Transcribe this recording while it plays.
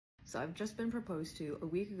So I've just been proposed to. A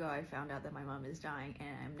week ago, I found out that my mom is dying, and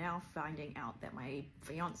I'm now finding out that my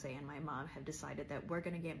fiance and my mom have decided that we're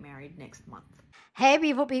gonna get married next month. Hey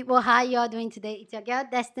beautiful people, how you all doing today? It's your girl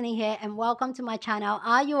Destiny here and welcome to my channel.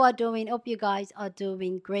 How you are doing? Hope you guys are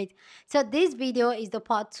doing great. So this video is the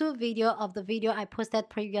part 2 video of the video I posted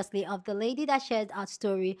previously of the lady that shared our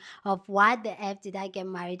story of why the F did I get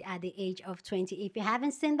married at the age of 20. If you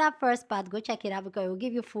haven't seen that first part, go check it out because it will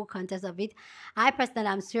give you full context of it. I personally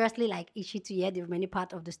am seriously like itchy to hear the remaining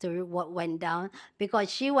part of the story, what went down, because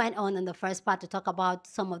she went on in the first part to talk about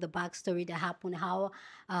some of the backstory that happened,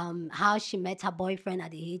 how she met her boyfriend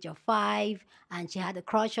at the age of 5 and she had a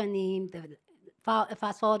crush on him.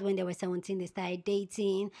 Fast forward when they were 17, they started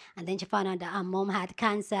dating, and then she found out that her mom had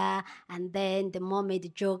cancer, and then the mom made the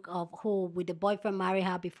joke of who would the boyfriend marry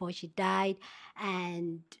her before she died,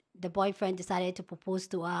 and the boyfriend decided to propose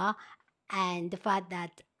to her, and the fact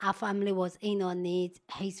that our family was in on it,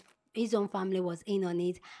 his own family was in on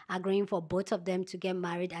it, agreeing for both of them to get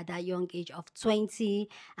married at that young age of 20,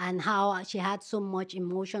 and how she had so much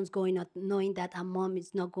emotions going on, knowing that her mom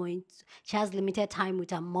is not going to, she has limited time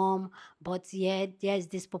with her mom, but yet there's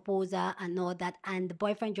this proposal and all that, and the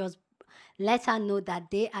boyfriend just let her know that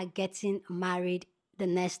they are getting married the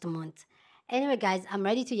next month. Anyway, guys, I'm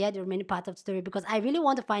ready to hear the remaining part of the story because I really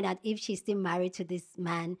want to find out if she's still married to this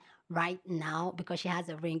man right now because she has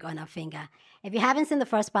a ring on her finger. If you haven't seen the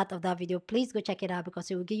first part of that video, please go check it out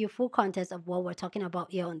because it will give you full context of what we're talking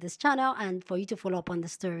about here on this channel and for you to follow up on the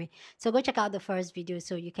story. So go check out the first video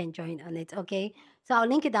so you can join on it, okay? So I'll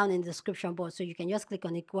link it down in the description box so you can just click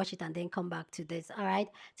on it, watch it, and then come back to this, all right?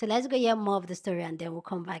 So let's go hear more of the story and then we'll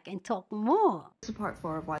come back and talk more. This is part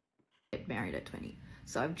 4 of why I get married at 20.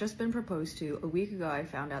 So I've just been proposed to. A week ago, I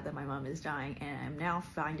found out that my mom is dying, and I'm now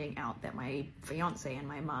finding out that my fiance and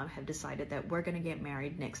my mom have decided that we're gonna get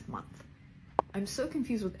married next month. I'm so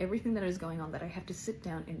confused with everything that is going on that I have to sit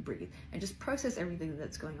down and breathe and just process everything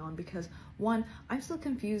that's going on because, one, I'm still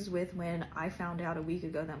confused with when I found out a week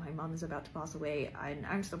ago that my mom is about to pass away, and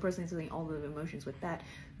I'm still processing all the emotions with that.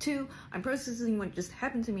 Two, I'm processing what just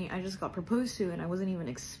happened to me. I just got proposed to and I wasn't even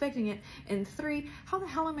expecting it. And three, how the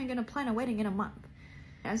hell am I gonna plan a wedding in a month?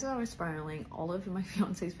 As I was spiraling, all of my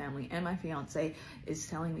fiance's family and my fiance is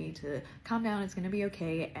telling me to calm down, it's gonna be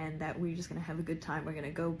okay, and that we're just gonna have a good time. We're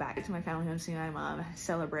gonna go back to my family home, see my mom,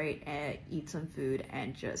 celebrate, and eat some food,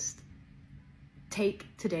 and just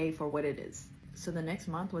take today for what it is. So the next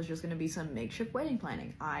month was just going to be some makeshift wedding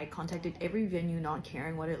planning. I contacted every venue, not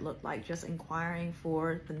caring what it looked like, just inquiring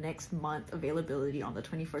for the next month availability on the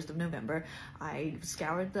 21st of November. I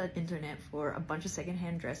scoured the internet for a bunch of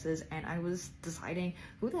secondhand dresses, and I was deciding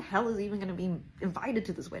who the hell is even going to be invited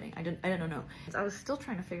to this wedding. I don't know. I was still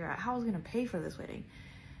trying to figure out how I was going to pay for this wedding.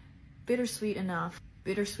 Bittersweet enough,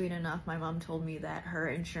 my mom told me that her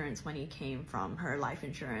insurance money came from her life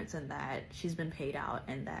insurance and that she's been paid out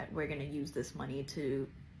and that we're gonna use this money to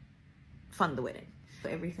fund the wedding.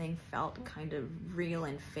 Everything felt kind of real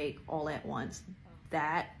and fake all at once.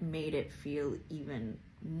 That made it feel even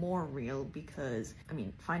more real because, I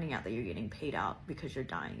mean, finding out that you're getting paid out because you're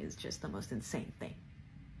dying is just the most insane thing.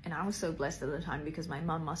 And I was so blessed at the time because my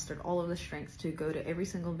mom mustered all of the strength to go to every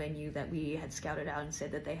single venue that we had scouted out and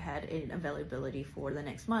said that they had an availability for the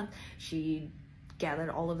next month. She gathered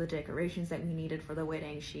all of the decorations that we needed for the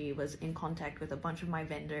wedding. She was in contact with a bunch of my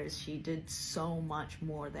vendors. She did so much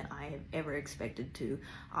more than I had ever expected to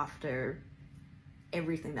after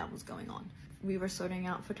everything that was going on. We were sorting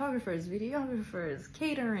out photographers, videographers,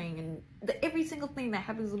 catering, and every single thing that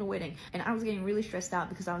happens in a wedding. And I was getting really stressed out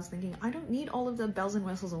because I was thinking, I don't need all of the bells and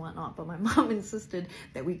whistles and whatnot, but my mom insisted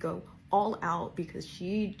that we go all out because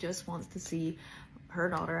she just wants to see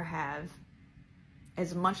her daughter have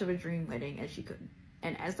as much of a dream wedding as she could.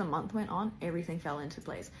 And as the month went on, everything fell into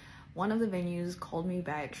place. One of the venues called me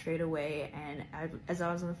back straight away, and as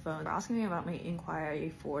I was on the phone, they were asking me about my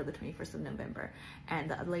inquiry for the 21st of November. And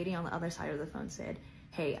the lady on the other side of the phone said,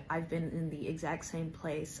 hey, I've been in the exact same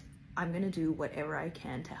place. I'm gonna do whatever I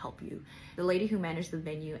can to help you. The lady who managed the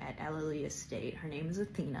venue at Alley Estate, her name is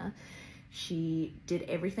Athena. She did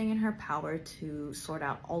everything in her power to sort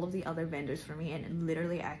out all of the other vendors for me and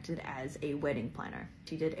literally acted as a wedding planner.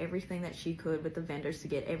 She did everything that she could with the vendors to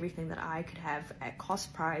get everything that I could have at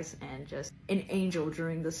cost price and just an angel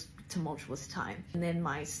during this tumultuous time. And then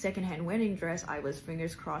my secondhand wedding dress, I was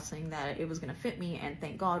fingers crossing that it was gonna fit me, and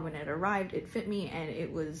thank God when it arrived, it fit me and it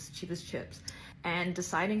was cheap as chips. And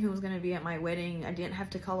deciding who was going to be at my wedding, I didn't have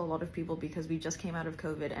to call a lot of people because we just came out of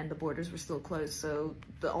COVID and the borders were still closed. So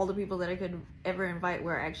all the people that I could ever invite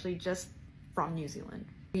were actually just from New Zealand.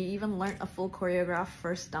 We even learned a full choreographed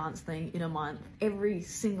first dance thing in a month. Every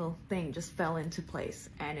single thing just fell into place,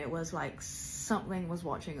 and it was like something was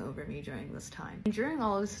watching over me during this time. And during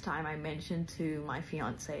all this time, I mentioned to my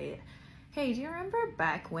fiance, hey, do you remember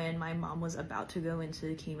back when my mom was about to go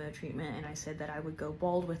into chemo treatment and I said that I would go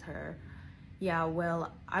bald with her? Yeah,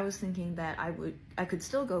 well, I was thinking that I could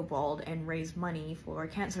still go bald and raise money for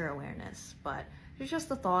cancer awareness, but it's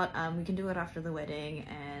just a thought. We can do it after the wedding,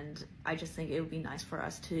 and I just think it would be nice for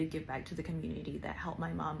us to give back to the community that helped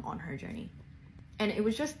my mom on her journey. And it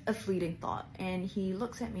was just a fleeting thought, and he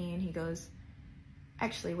looks at me and he goes,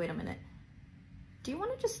 actually, wait a minute. Do you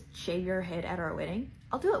want to just shave your head at our wedding?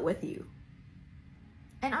 I'll do it with you.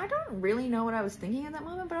 And I don't really know what I was thinking at that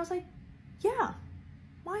moment, but I was like, yeah,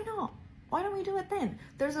 why not? Why don't we do it then?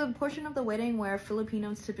 There's a portion of the wedding where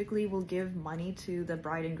Filipinos typically will give money to the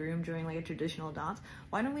bride and groom during like a traditional dance.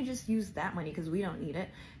 Why don't we just use that money, because we don't need it,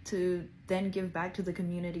 to then give back to the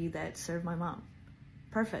community that served my mom?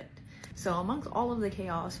 Perfect. So amongst all of the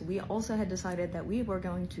chaos, we also had decided that we were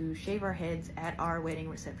going to shave our heads at our wedding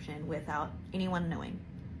reception without anyone knowing.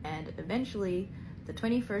 And eventually, the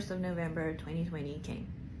 21st of November 2020 came.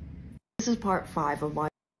 This is part 5 of why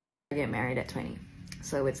I get married at 20.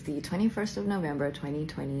 So it's the 21st of November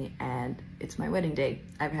 2020 and it's my wedding day.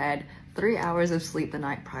 I've had 3 hours of sleep the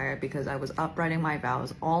night prior because I was up writing my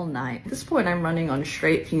vows all night. At this point, I'm running on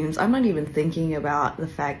straight fumes. I'm not even thinking about the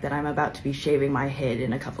fact that I'm about to be shaving my head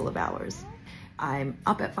in a couple of hours. I'm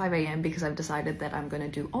up at 5 a.m. because I've decided that I'm gonna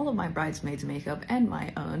do all of my bridesmaids' makeup and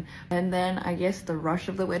my own. And then I guess the rush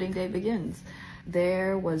of the wedding day begins.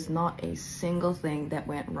 There was not a single thing that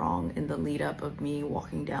went wrong in the lead up of me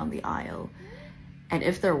walking down the aisle. And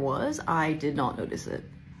if there was, I did not notice it.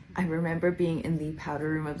 I remember being in the powder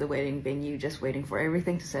room of the wedding venue, just waiting for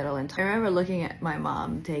everything to settle. And I remember looking at my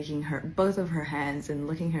mom, taking both of her hands and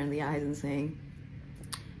looking her in the eyes and saying,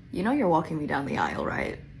 you know you're walking me down the aisle,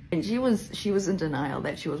 right? And she was in denial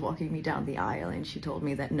that she was walking me down the aisle, and she told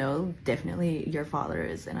me that no, definitely your father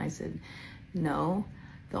is. And I said, no,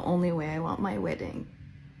 the only way I want my wedding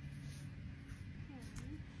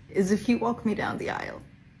is if you walk me down the aisle.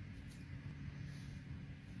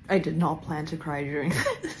 I did not plan to cry during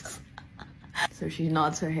this. So she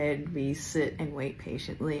nods her head, we sit and wait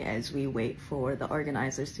patiently as we wait for the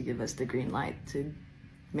organizers to give us the green light to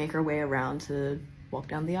make our way around to walk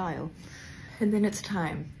down the aisle. And then it's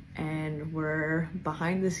time, and we're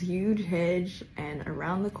behind this huge hedge, and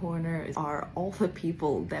around the corner are all the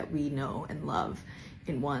people that we know and love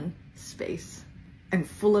in one space. I'm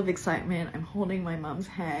full of excitement. I'm holding my mom's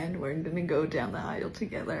hand. We're gonna go down the aisle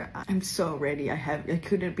together. I'm so ready. I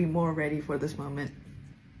couldn't be more ready for this moment.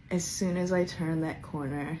 As soon as I turn that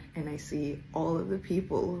corner and I see all of the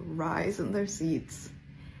people rise in their seats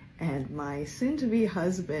and my soon-to-be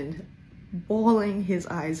husband bawling his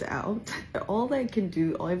eyes out, all I can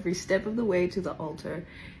do every step of the way to the altar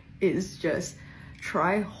is just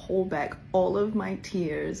try hold back all of my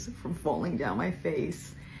tears from falling down my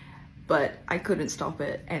face. But I couldn't stop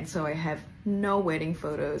it, and so I have no wedding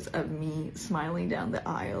photos of me smiling down the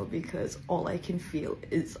aisle because all I can feel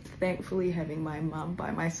is thankfully having my mom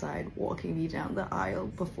by my side walking me down the aisle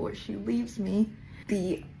before she leaves me.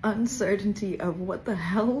 The uncertainty of what the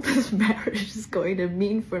hell this marriage is going to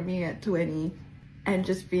mean for me at 20, and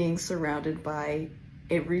just being surrounded by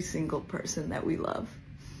every single person that we love.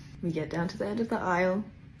 We get down to the end of the aisle,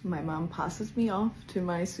 my mom passes me off to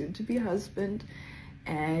my soon-to-be husband,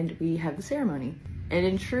 and we have the ceremony. And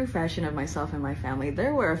in true fashion of myself and my family,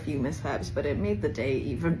 there were a few mishaps, but it made the day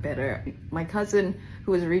even better. My cousin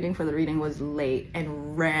who was reading for the reading was late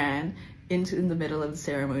and ran in the middle of the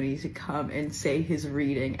ceremony to come and say his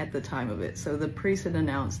reading at the time of it. So the priest had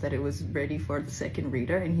announced that it was ready for the second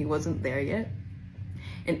reader and he wasn't there yet.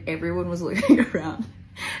 And everyone was looking around.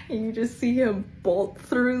 And you just see him bolt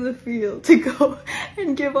through the field to go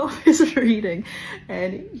and give off his reading.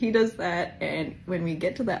 And he does that, and when we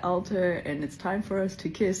get to the altar and it's time for us to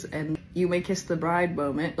kiss, and you may kiss the bride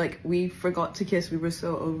moment, like we forgot to kiss. We were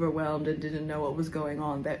so overwhelmed and didn't know what was going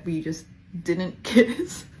on that we just didn't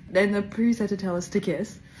kiss. Then the priest had to tell us to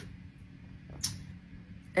kiss.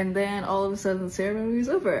 And then all of a sudden the ceremony was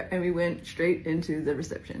over and we went straight into the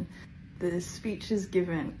reception. The speeches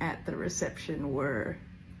given at the reception were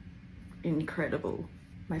incredible.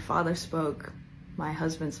 My father spoke, my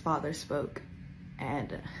husband's father spoke,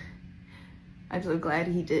 and I'm so glad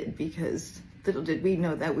he did, because little did we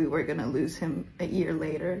know that we were gonna lose him a year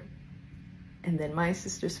later. And then my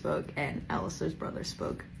sister spoke and Alistair's brother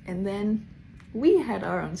spoke. And then we had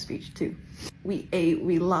our own speech too. We ate,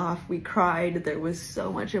 we laughed, we cried. There was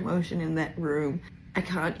so much emotion in that room. I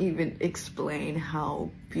can't even explain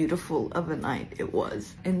how beautiful of a night it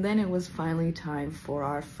was. And then it was finally time for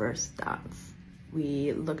our first dance.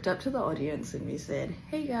 We looked up to the audience and we said,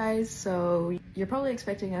 hey guys, so you're probably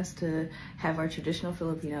expecting us to have our traditional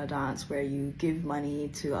Filipino dance where you give money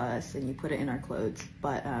to us and you put it in our clothes.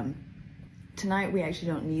 But tonight we actually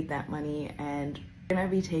don't need that money, and we're gonna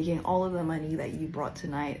be taking all of the money that you brought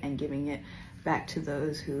tonight and giving it back to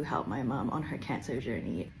those who helped my mom on her cancer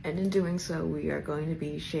journey. And in doing so, we are going to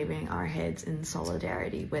be shaving our heads in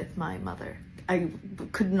solidarity with my mother. I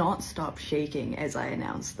could not stop shaking as I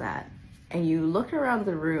announced that. And you look around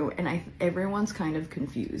the room and everyone's kind of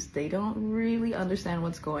confused. They don't really understand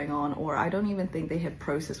what's going on, or I don't even think they had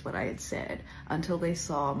processed what I had said until they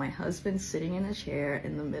saw my husband sitting in a chair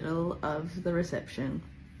in the middle of the reception,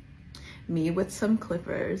 me with some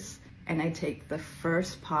clippers, and I take the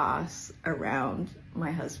first pass around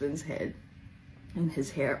my husband's head and his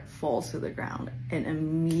hair falls to the ground, and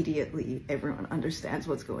immediately everyone understands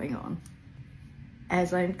what's going on.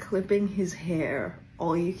 As I'm clipping his hair,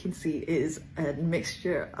 all you can see is a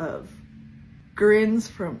mixture of grins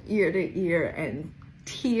from ear to ear and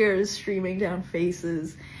tears streaming down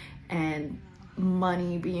faces and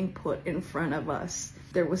money being put in front of us.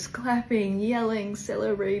 There was clapping, yelling,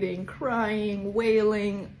 celebrating, crying,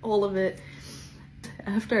 wailing, all of it.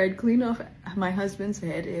 After I'd cleaned off my husband's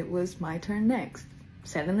head, it was my turn next.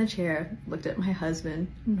 Sat in the chair, looked at my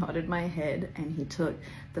husband, nodded my head, and he took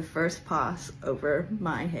the first pass over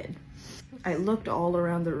my head. I looked all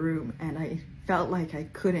around the room and I felt like I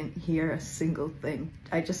couldn't hear a single thing.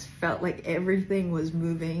 I just felt like everything was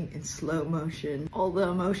moving in slow motion. All the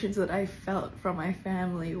emotions that I felt from my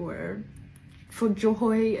family were for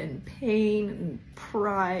joy and pain and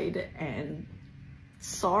pride and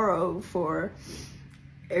sorrow for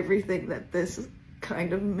everything that this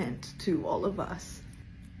kind of meant to all of us.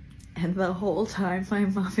 And the whole time my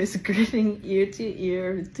mom is grinning ear to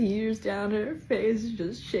ear, tears down her face,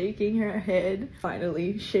 just shaking her head.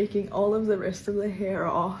 Finally shaking all of the rest of the hair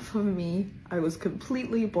off of me. I was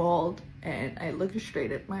completely bald and I looked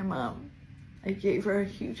straight at my mom. I gave her a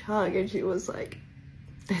huge hug and she was like,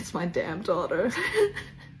 that's my damn daughter.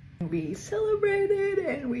 We celebrated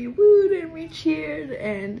and we wooed and we cheered,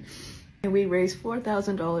 and we raised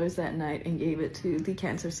 $4,000 that night and gave it to the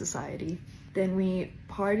Cancer Society. Then we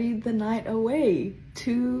partied the night away.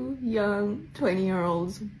 2 young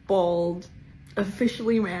 20-year-olds, bald,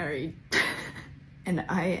 officially married. And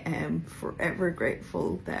I am forever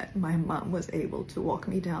grateful that my mom was able to walk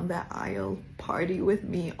me down that aisle, party with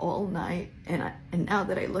me all night. And now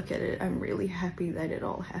that I look at it, I'm really happy that it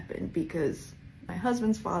all happened, because my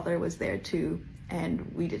husband's father was there too,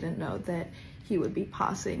 and we didn't know that he would be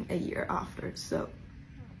passing a year after. So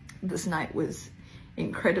this night was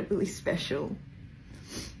incredibly special.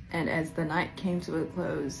 And as the night came to a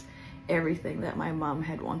close, everything that my mom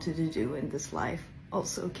had wanted to do in this life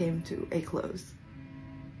also came to a close.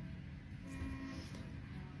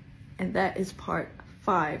 And that is part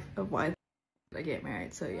 5 of why I get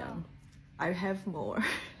married so young. I have more.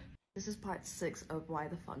 This is part 6 of why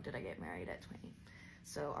the fuck did I get married at 20.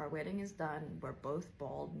 So our wedding is done. We're both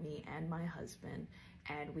bald, me and my husband,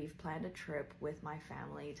 and we've planned a trip with my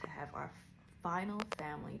family to have our final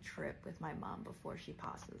family trip with my mom before she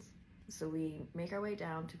passes. So we make our way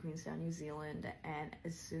down to Queenstown, New Zealand, and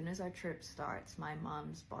as soon as our trip starts, my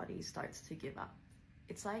mom's body starts to give up.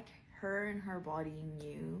 It's like her and her body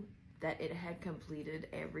knew that it had completed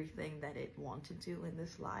everything that it wanted to in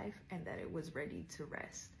this life and that it was ready to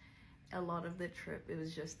rest. A lot of the trip, it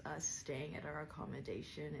was just us staying at our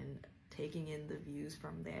accommodation and taking in the views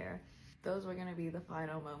from there. Those were gonna be the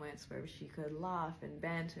final moments where she could laugh and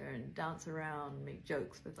banter and dance around, make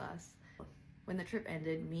jokes with us. When the trip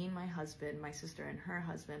ended, me and my husband, my sister and her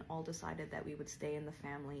husband all decided that we would stay in the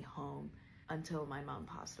family home until my mom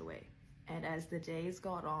passed away. And as the days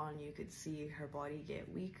got on, you could see her body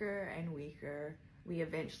get weaker and weaker. We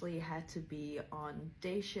eventually had to be on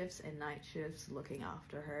day shifts and night shifts looking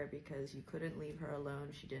after her because you couldn't leave her alone.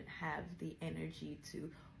 She didn't have the energy to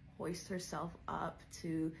hoist herself up,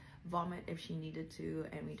 to vomit if she needed to,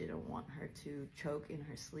 and we didn't want her to choke in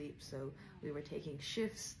her sleep. So we were taking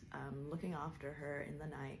shifts, looking after her in the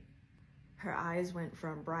night. Her eyes went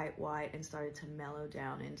from bright white and started to mellow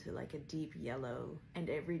down into like a deep yellow. And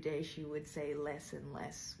every day she would say less and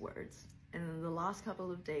less words. And in the last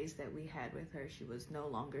couple of days that we had with her, she was no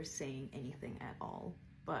longer saying anything at all.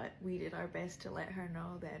 But we did our best to let her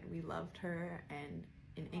know that we loved her, and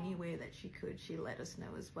in any way that she could, she let us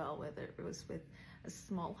know as well, whether it was with a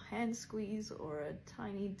small hand squeeze or a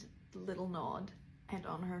tiny little nod. And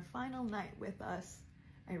on her final night with us,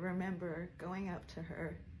 I remember going up to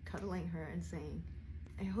her, cuddling her and saying,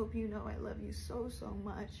 I hope you know I love you so, so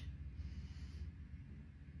much.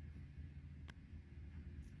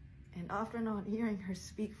 And after not hearing her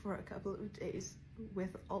speak for a couple of days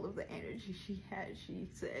with all of the energy she had, she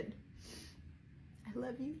said, I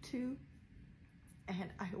love you too.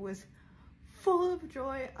 And I was full of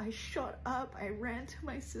joy. I shot up. I ran to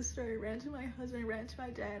my sister. I ran to my husband. I ran to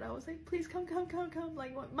my dad. I was like, please come.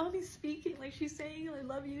 Like, what, mommy's speaking. Like, she's saying, I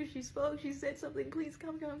love you. She spoke. She said something. Please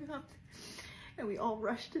come. And we all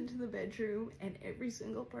rushed into the bedroom, and every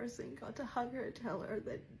single person got to hug her, tell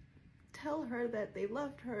her that they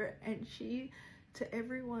loved her, and she, to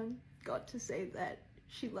everyone, got to say that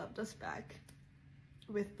she loved us back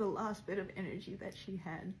with the last bit of energy that she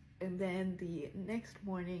had. And then the next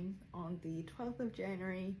morning, on the 12th of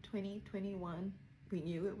January 2021, we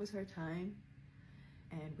knew it was her time,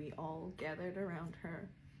 and we all gathered around her.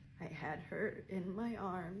 I had her in my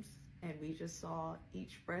arms, and we just saw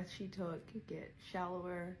each breath she took get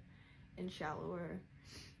shallower and shallower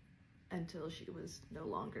until she was no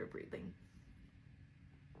longer breathing.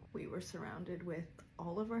 We were surrounded with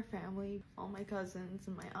all of our family, all my cousins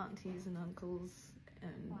and my aunties and uncles,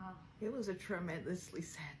 and wow. It was a tremendously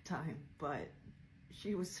sad time, but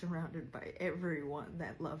she was surrounded by everyone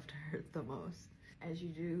that loved her the most. As you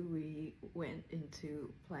do, we went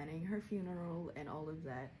into planning her funeral and all of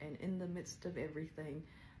that, and in the midst of everything,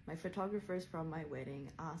 my photographers from my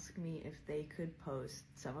wedding asked me if they could post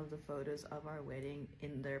some of the photos of our wedding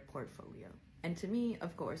in their portfolio. And to me,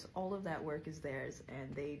 of course, all of that work is theirs,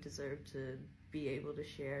 and they deserve to be able to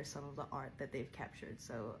share some of the art that they've captured.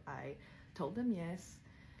 So I told them yes,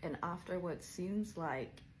 and after what seems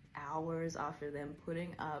like hours after them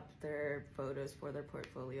putting up their photos for their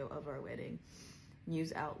portfolio of our wedding,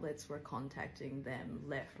 news outlets were contacting them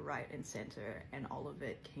left, right, and center, and all of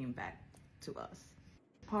it came back to us.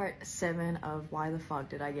 Part 7 of Why the Fuck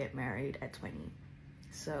Did I Get Married at 20?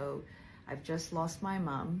 So I've just lost my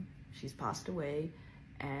mom. She's passed away,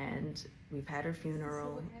 and we've had her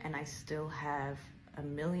funeral, and I still have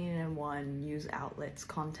 1,000,001 news outlets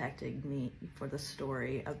contacting me for the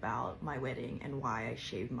story about my wedding and why I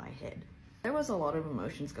shaved my head. There was a lot of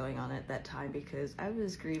emotions going on at that time because I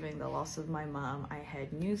was grieving the loss of my mom. I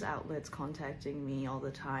had news outlets contacting me all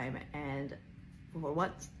the time, and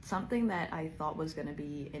something that I thought was going to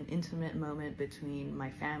be an intimate moment between my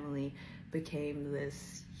family became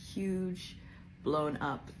this huge blown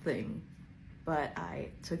up thing. But I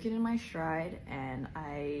took it in my stride, and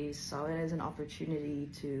I saw it as an opportunity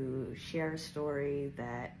to share a story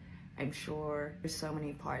that I'm sure there's so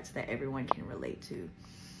many parts that everyone can relate to.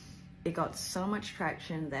 It got so much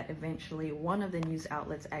traction that eventually one of the news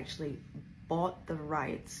outlets actually bought the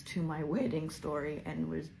rights to my wedding story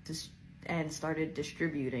and started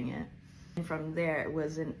distributing it. And from there, it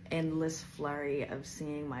was an endless flurry of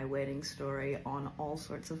seeing my wedding story on all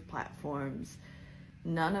sorts of platforms,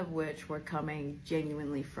 none of which were coming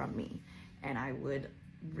genuinely from me. And I would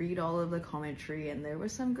read all of the commentary, and there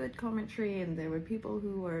was some good commentary, and there were people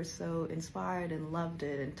who were so inspired and loved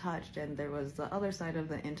it and touched, and there was the other side of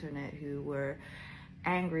the internet who were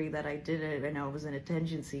angry that I did it and I was an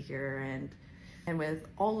attention seeker. And with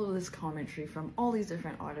all of this commentary from all these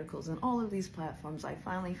different articles and all of these platforms, I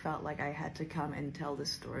finally felt like I had to come and tell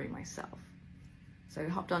this story myself. So I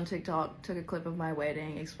hopped on TikTok, took a clip of my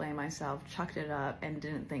wedding, explained myself, chucked it up, and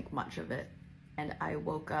didn't think much of it. And I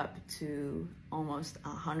woke up to almost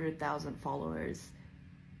 100,000 followers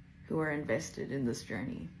who are invested in this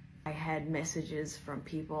journey. I had messages from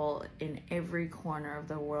people in every corner of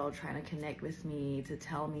the world trying to connect with me to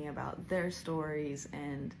tell me about their stories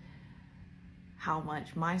and how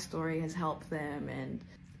much my story has helped them, and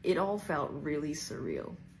it all felt really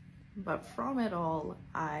surreal. But from it all,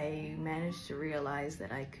 I managed to realize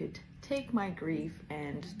that I could take my grief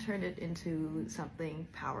and turn it into something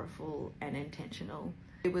powerful and intentional.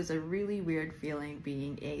 It was a really weird feeling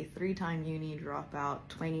being a 3-time uni dropout,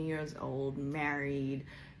 20 years old, married,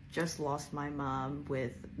 just lost my mom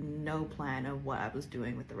with no plan of what I was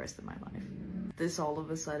doing with the rest of my life. This all of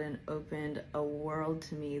a sudden opened a world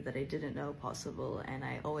to me that I didn't know possible, and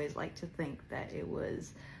I always like to think that it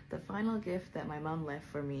was the final gift that my mom left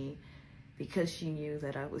for me because she knew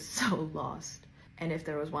that I was so lost. And if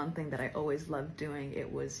there was one thing that I always loved doing,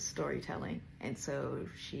 it was storytelling. And so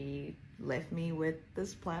she left me with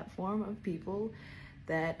this platform of people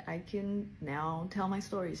that I can now tell my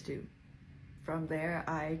stories to. From there,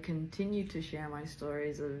 I continued to share my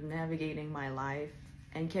stories of navigating my life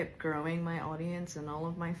and kept growing my audience and all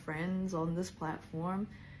of my friends on this platform.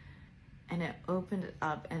 And it opened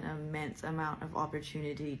up an immense amount of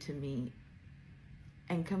opportunity to me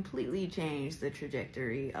and completely changed the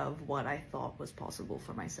trajectory of what I thought was possible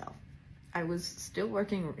for myself. I was still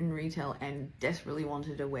working in retail and desperately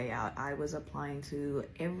wanted a way out. I was applying to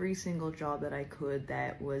every single job that I could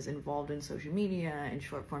that was involved in social media and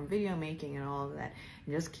short form video making and all of that,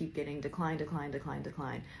 and just keep getting decline.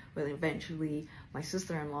 But eventually, my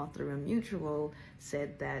sister-in-law, through a mutual,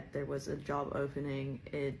 said that there was a job opening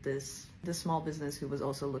at this small business who was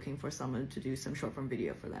also looking for someone to do some short form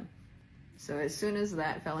video for them. So as soon as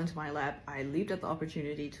that fell into my lap, I leaped at the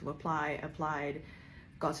opportunity to applied,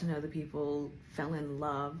 got to know the people, fell in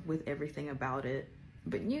love with everything about it,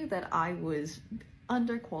 but knew that I was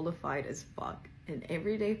underqualified as fuck. And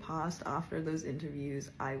every day passed after those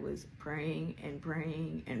interviews, I was praying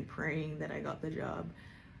that I got the job.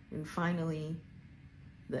 And finally,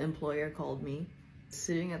 the employer called me,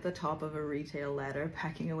 sitting at the top of a retail ladder,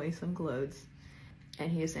 packing away some clothes.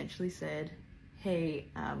 And he essentially said, hey,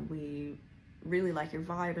 we really like your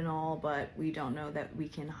vibe and all, but we don't know that we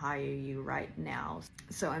can hire you right now.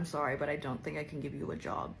 So I'm sorry, but I don't think I can give you a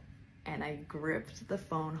job. And I gripped the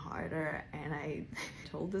phone harder and I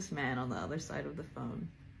told this man on the other side of the phone,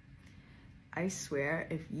 I swear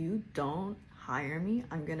if you don't hire me,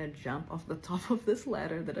 I'm gonna jump off the top of this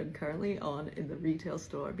ladder that I'm currently on in the retail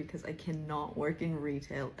store because I cannot work in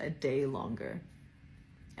retail a day longer.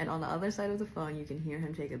 And on the other side of the phone, you can hear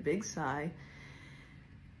him take a big sigh.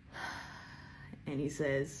 And he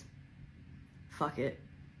says, fuck it,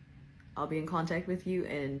 I'll be in contact with you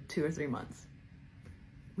in 2 or 3 months.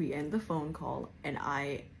 We end the phone call and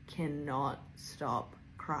I cannot stop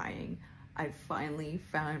crying. I finally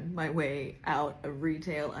found my way out of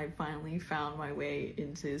retail. I finally found my way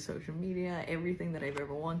into social media. Everything that I've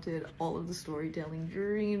ever wanted, all of the storytelling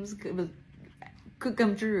dreams could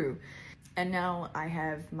come true. And now I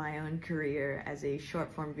have my own career as a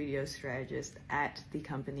short form video strategist at the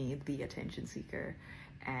company The Attention Seeker.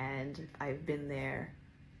 And I've been there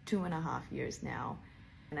 2.5 years now.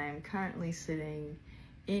 And I'm currently sitting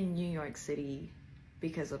in New York City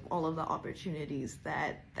because of all of the opportunities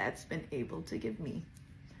that's been able to give me.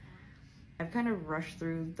 I've kind of rushed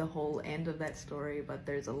through the whole end of that story, but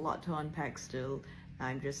there's a lot to unpack still.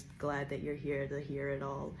 I'm just glad that you're here to hear it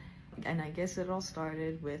all. And I guess it all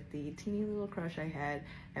started with the teeny little crush I had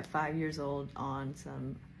at 5 years old on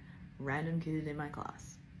some random kid in my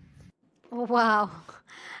class. Wow.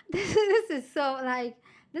 This is so like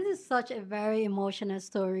this is such a very emotional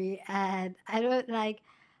story, and I don't like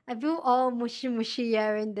I feel all mushy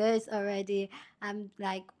hearing this already. I'm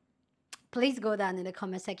like, please go down in the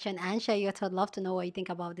comment section and share your thought. Love to know what you think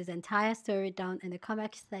about this entire story down in the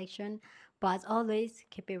comment section. But as always,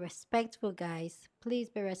 keep it respectful, guys. Please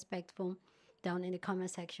be respectful down in the comment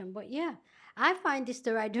section. But yeah, I find this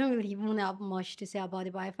story, I don't really even have much to say about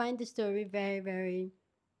it, but I find this story very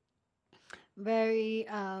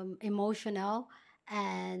emotional,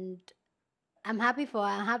 and I'm happy for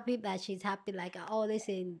her. I'm happy that she's happy. Like I always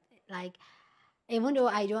say, like even though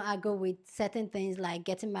I don't agree with certain things like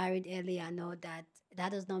getting married early, I know that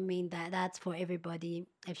that does not mean that that's for everybody.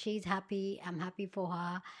 If she's happy, I'm happy for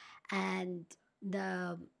her. And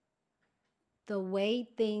the the way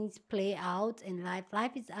things play out in life,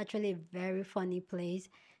 life is actually a very funny place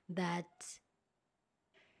that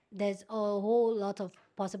there's a whole lot of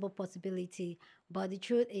possible possibility. But the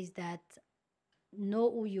truth is that know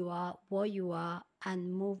who you are, what you are,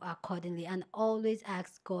 and move accordingly. And always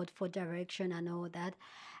ask God for direction and all that.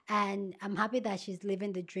 And I'm happy that she's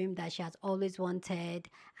living the dream that she has always wanted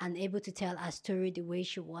and able to tell her story the way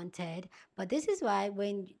she wanted. But this is why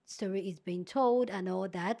when story is being told and all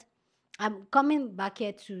that, I'm coming back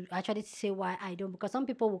here to actually say why I don't, because some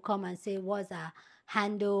people will come and say, what's a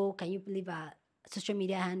handle? Can you believe a social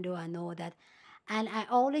media handle and all that? And I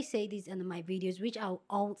always say this in my videos, which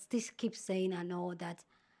I'll still keep saying and all that.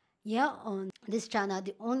 Yeah, on this channel,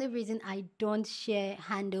 the only reason I don't share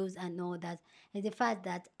handles and all that is the fact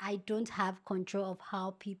that I don't have control of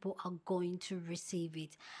how people are going to receive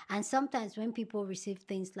it. And sometimes when people receive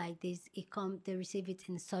things like this, they receive it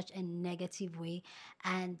in such a negative way,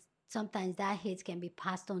 and sometimes that hate can be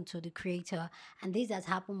passed on to the creator. And this has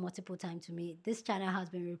happened multiple times to me. This channel has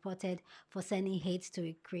been reported for sending hate to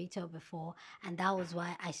a creator before, and that was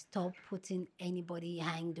why I stopped putting anybody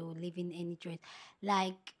handle, leaving any trace.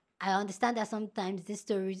 Like, I understand that sometimes these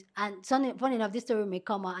stories, and funny enough, this story may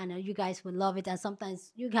come out and you guys will love it, and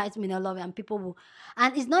sometimes you guys may not love it, and people will,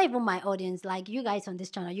 and it's not even my audience. Like, you guys on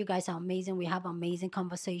this channel, you guys are amazing. We have amazing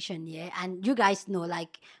conversation, yeah, and you guys know,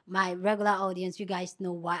 like my regular audience, you guys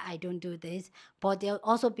know why I don't do this. But there'll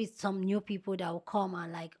also be some new people that will come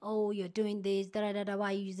and like, oh, you're doing this, da da da da. Why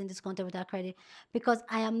are you using this content without credit? Because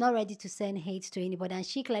I am not ready to send hate to anybody, and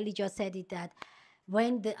she clearly just said it that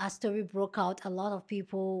when the story broke out, a lot of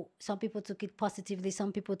people, some people took it positively,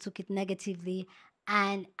 some people took it negatively.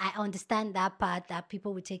 And I understand that part, that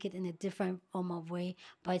people will take it in a different form of way,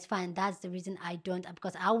 but it's fine. That's the reason I don't,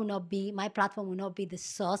 because I will not be, my platform will not be the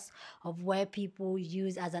source of where people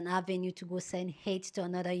use as an avenue to go send hate to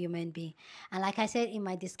another human being. And like I said in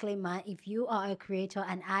my disclaimer, if you are a creator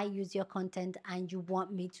and I use your content and you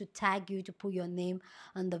want me to tag you, to put your name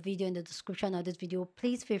on the video in the description of this video,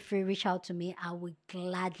 please feel free, reach out to me. I will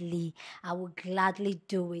gladly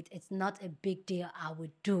do it. It's not a big deal. I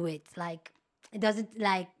would do it. Like, it doesn't,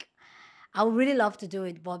 like, I would really love to do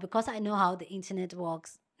it, but because I know how the internet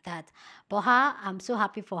works, that. But her, I'm so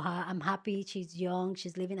happy for her. I'm happy she's young,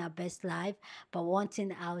 she's living her best life. But one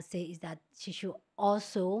thing I would say is that she should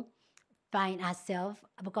also find herself,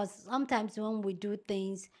 because sometimes when we do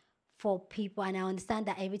things for people, and I understand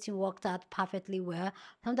that everything worked out perfectly well,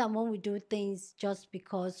 sometimes when we do things just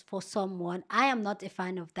because for someone, I am not a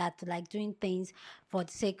fan of that, like doing things for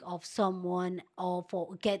the sake of someone or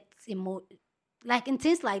for get like in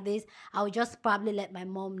things like this. I would just probably let my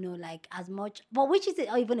mom know, like, as much, but which is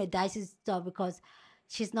even a dicey stuff, because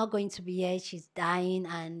she's not going to be here, she's dying,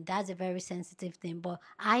 and that's a very sensitive thing. But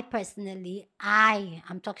I personally,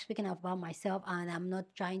 I'm talking, speaking about myself, and I'm not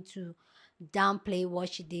trying to downplay what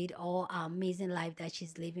she did or her amazing life that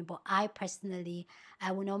she's living, but I personally,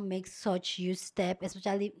 I will not make such huge step,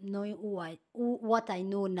 especially knowing what I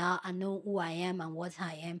know now, and know who I am and what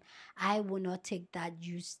I am. I will not take that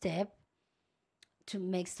huge step to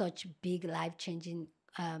make such big life changing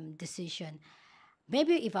decision.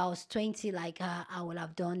 Maybe if I was 20 like her, I would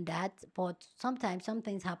have done that. But sometimes some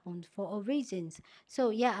things happen for a reasons.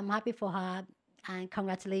 So yeah, I'm happy for her. And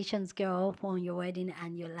congratulations, girl, on your wedding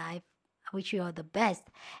and your life. I wish you all the best.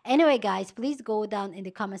 Anyway, guys, please go down in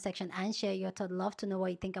the comment section and share your thought. Love to know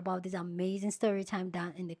what you think about this amazing story time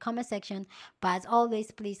down in the comment section. But as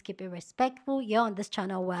always, please keep it respectful. Here on this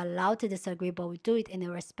channel, we're allowed to disagree, but we do it in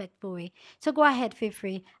a respectful way. So go ahead, feel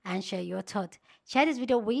free and share your thought. Share this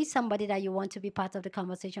video with somebody that you want to be part of the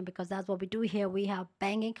conversation, because that's what we do here. We have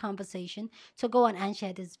banging conversation. So go on and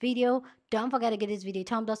share this video. Don't forget to give this video a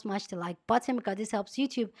thumbs up, smash the like button, because this helps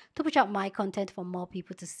YouTube to push out my content for more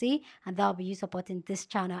people to see, and that'll be you supporting this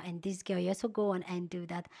channel and this girl here. So go on and do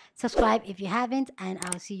that. Subscribe if you haven't, and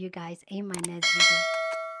I'll see you guys in my next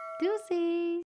video. Deuces.